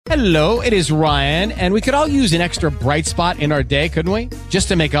Hello, it is Ryan, and we could all use an extra bright spot in our day, couldn't we? Just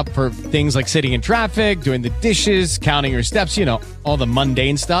to make up for things like sitting in traffic, doing the dishes, counting your steps, all the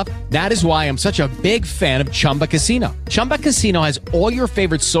mundane stuff. That is why I'm such a big fan of Chumba Casino. Chumba Casino has all your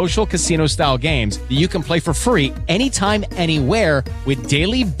favorite social casino-style games that you can play for free anytime, anywhere with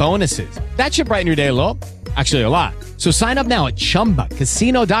daily bonuses. That should brighten your day a little. Actually, a lot. So sign up now at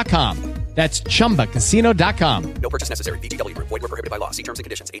ChumbaCasino.com. That's ChumbaCasino.com. No purchase necessary. VGW Group. Void where prohibited by law. See terms and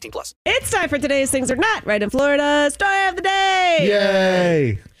conditions. 18+. It's time for today's Things Are Not Right in Florida. Story of the day.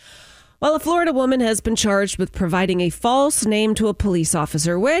 Yay! Well, a Florida woman has been charged with providing a false name to a police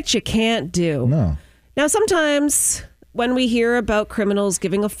officer, which you can't do. No. Now, sometimes when we hear about criminals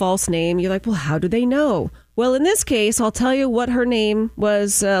giving a false name, you're like, well, how do they know? Well, in this case, I'll tell you what her name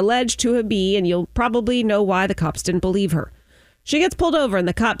was alleged to be, and you'll probably know why the cops didn't believe her. She gets pulled over, and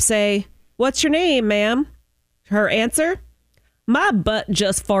the cops say, "What's your name, ma'am?" Her answer, "My butt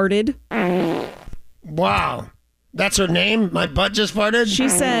just farted." Wow. That's her name? My butt just farted? She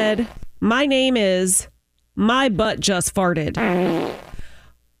said, "My name is My Butt Just Farted."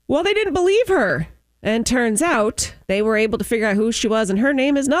 Well, they didn't believe her. And turns out they were able to figure out who she was, and her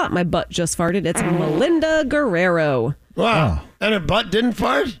name is not My Butt Just Farted. It's Melinda Guerrero. Wow. And her butt didn't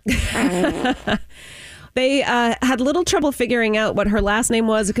fart? They had little trouble figuring out what her last name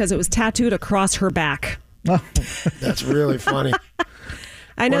was because it was tattooed across her back. That's really funny.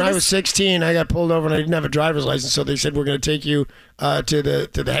 When I was 16, I got pulled over and I didn't have a driver's license, so they said, "We're going to take you to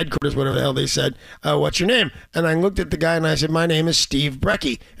the headquarters," whatever the hell they said. "What's your name?" And I looked at the guy and I said, "My name is Steve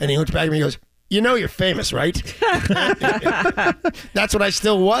Brecky." And he looked back at me and goes, "You know you're famous, right?" That's what I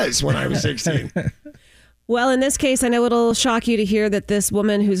still was when I was 16. Well, in this case, I know it'll shock you to hear that this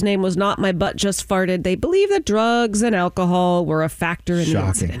woman whose name was not My Butt Just Farted, they believe that drugs and alcohol were a factor in the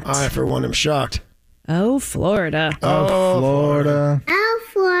incident. I, for one, am shocked. Oh, Florida. Oh, Florida. Oh,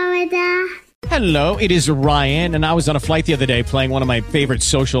 Florida. Hello, it is Ryan, and I was on a flight the other day playing one of my favorite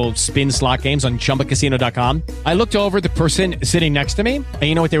social spin slot games on ChumbaCasino.com. I looked over at the person sitting next to me, and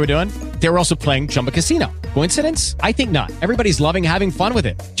you know what they were doing? They were also playing Chumba Casino. Coincidence? I think not. Everybody's loving having fun with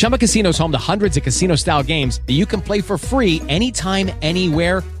it. Chumba Casino is home to hundreds of casino-style games that you can play for free anytime,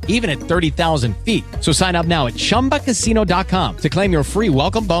 anywhere, even at 30,000 feet. So sign up now at ChumbaCasino.com to claim your free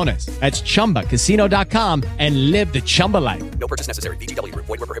welcome bonus. That's ChumbaCasino.com and live the Chumba life. No purchase necessary. VGW Group.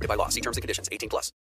 Void where prohibited by law. See terms and conditions. 18+.